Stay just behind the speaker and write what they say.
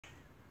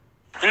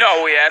You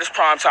know where we at. It's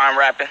prime time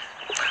rapping.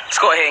 Let's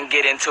go ahead and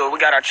get into it. We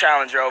got our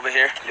challenger over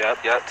here.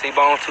 Yep.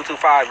 T-Bone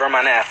 225,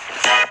 Vermont Ave.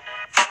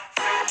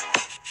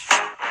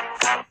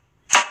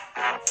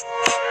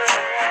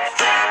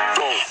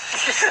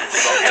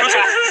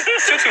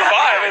 225?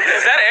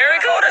 Is that an area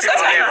code or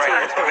something?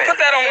 Put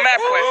that on the map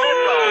quick.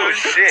 Oh,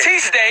 shit.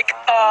 T-Steak,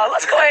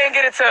 let's go ahead and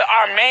get into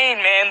our main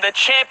man, the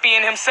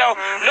champion himself.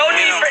 No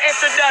need for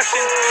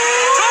introduction.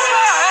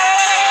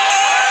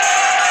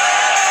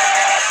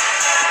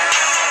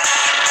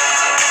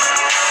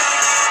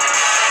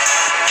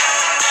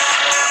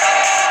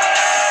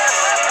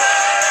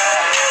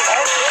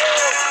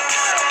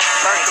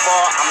 First of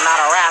all, I'm not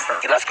a rapper.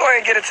 Let's go ahead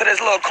and get into this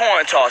little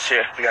coin toss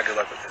here. We got good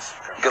luck with this.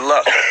 Good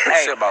luck.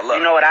 Hey, Shit about luck.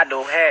 you know what I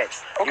do?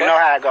 Heads. Okay. You know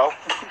how I go?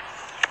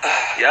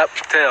 Yep,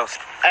 tails.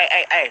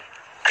 Hey.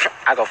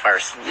 I go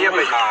first. Yeah,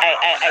 but... Hey,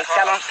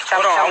 tell him.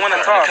 Hold on, I want to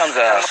When talk. it comes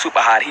to super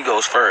hot, he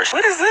goes first.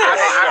 What is this?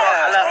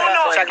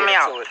 Look, check me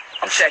out.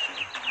 I'm checking.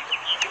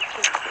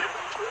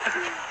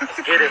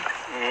 Get it.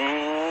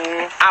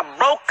 I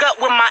broke up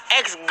with my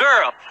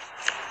ex-girl.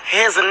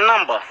 Here's a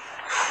number.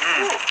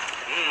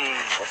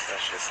 What's that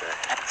shit say?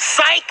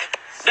 Psych!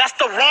 That's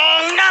the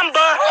wrong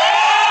number!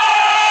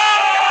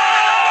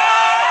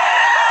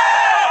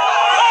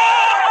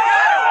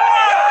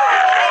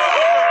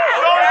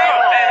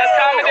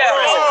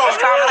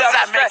 How does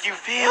that make you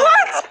feel?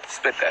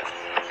 Spit that.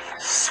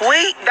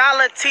 Sweet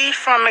dollar tea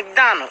from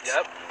McDonald's.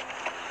 Yep.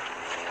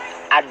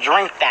 I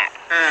drink that.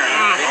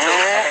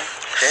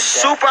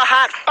 Super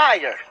hot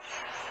fire.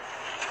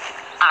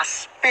 I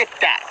spit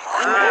that.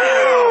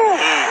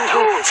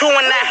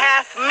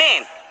 2.5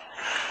 men.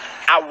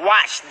 I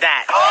watched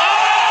that.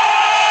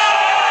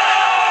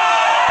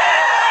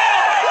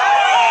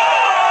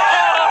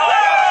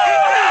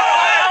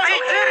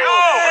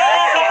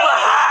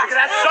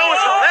 That show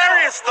is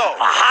hilarious though.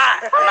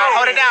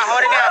 Hold it down.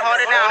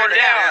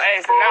 Hey,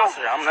 it's an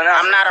announcer.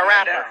 I'm not a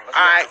rapper.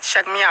 Alright,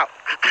 check me out.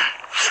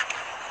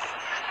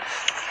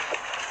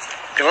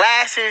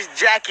 Glasses,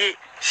 jacket,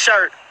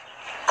 shirt.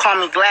 Call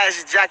me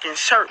glasses, jacket, and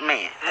shirt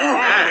man.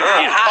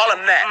 Call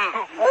him that.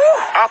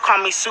 I'll call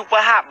me super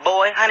hot,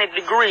 boy. 100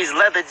 degrees,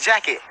 leather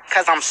jacket.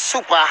 Cause I'm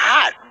super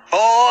hot,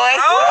 boy.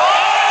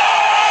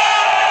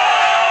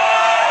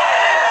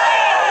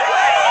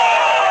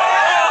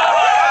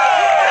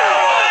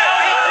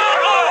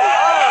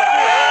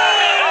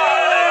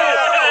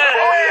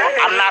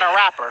 I'm not a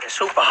rapper.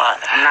 Super hot.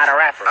 I'm not a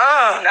rapper.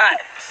 Not.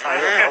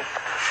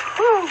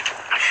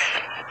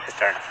 His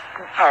turn.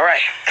 All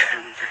right.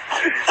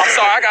 I'm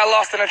sorry, I got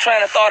lost in a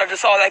train of thought of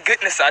just all that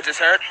goodness I just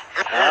heard.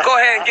 Go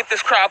ahead and get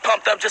this crowd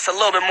pumped up just a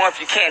little bit more if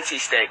you can,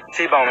 T-Steak.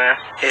 T-Bone, man.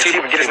 Yeah,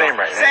 T-Bone. Get his name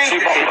right, man.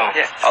 T-Bone.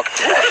 Yeah.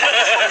 Okay.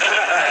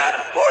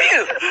 Who are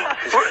you?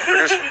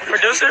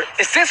 Producer?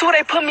 Is this who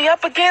they put me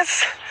up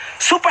against?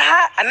 Super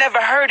hot? I never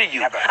heard of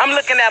you. I'm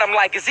looking at him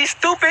like, is he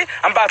stupid?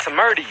 I'm about to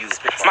murder you.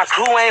 My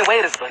crew ain't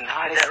waiters, but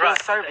nah, they still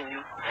serving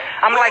you.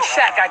 I'm like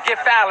Shaq, I get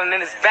foul and then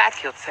his back,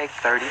 he'll take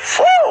 30.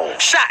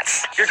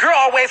 Shots. Your girl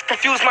always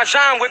confused my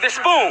John with her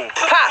spoon.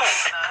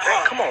 Pops.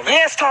 Come on, man.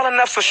 Yeah, it's tall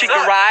enough so she can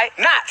ride.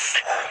 Knots.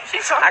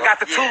 I got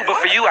the tool, but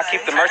for you, I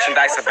keep the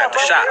merchandise up at the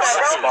shops.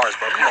 Bars,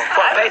 bro. Come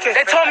on.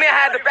 They told me I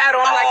had the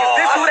battle. I'm like,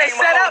 is this who they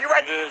set up?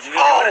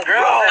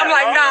 I'm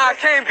like, nah, it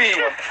can't be.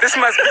 This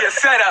must be a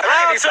setup.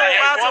 Round two,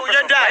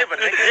 you're done.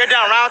 You're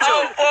done, round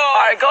two.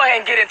 All right, go ahead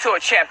and get into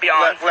it, champion.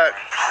 Look.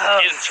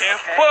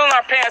 Pull on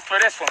our pants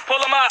for this one. Pull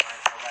them up.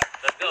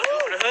 Let's go. Do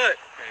for the hood.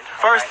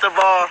 First of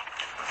all,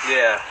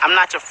 Yeah. I'm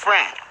not your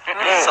friend,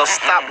 so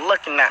stop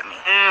looking at me.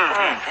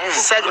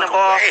 Second of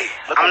all,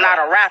 I'm not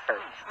a rapper,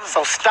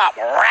 so stop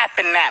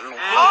rapping at me.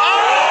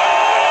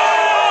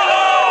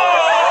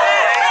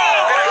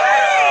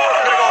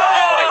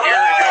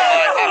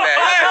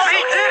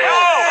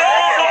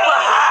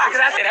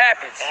 It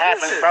happens. It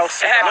happens, bro. It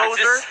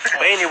happens.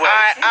 But anyway.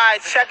 All right,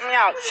 check me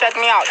out.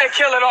 Hey,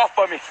 kill it off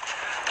for me.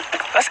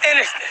 Let's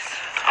finish this.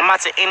 I'm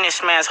about to end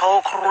this man's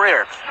whole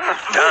career.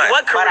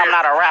 What career? But I'm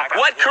not a rapper.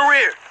 What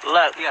career?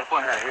 Look. You got a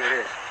point right here. It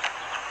is.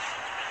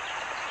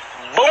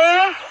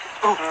 Boom.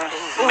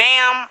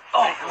 Bam.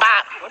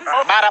 Bop.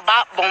 Bada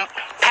bop. Boom.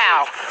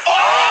 Pow.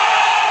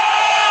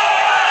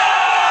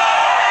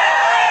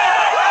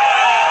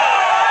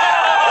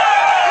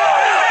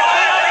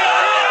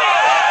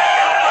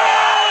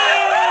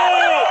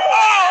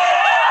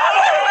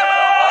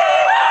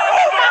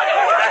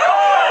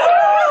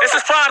 This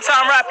is prime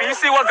time rapping. You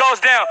see what goes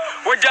down.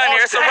 We're done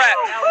here. It's a wrap.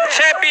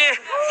 Champion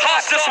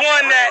Hot just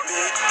won that.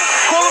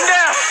 Pull him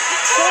down.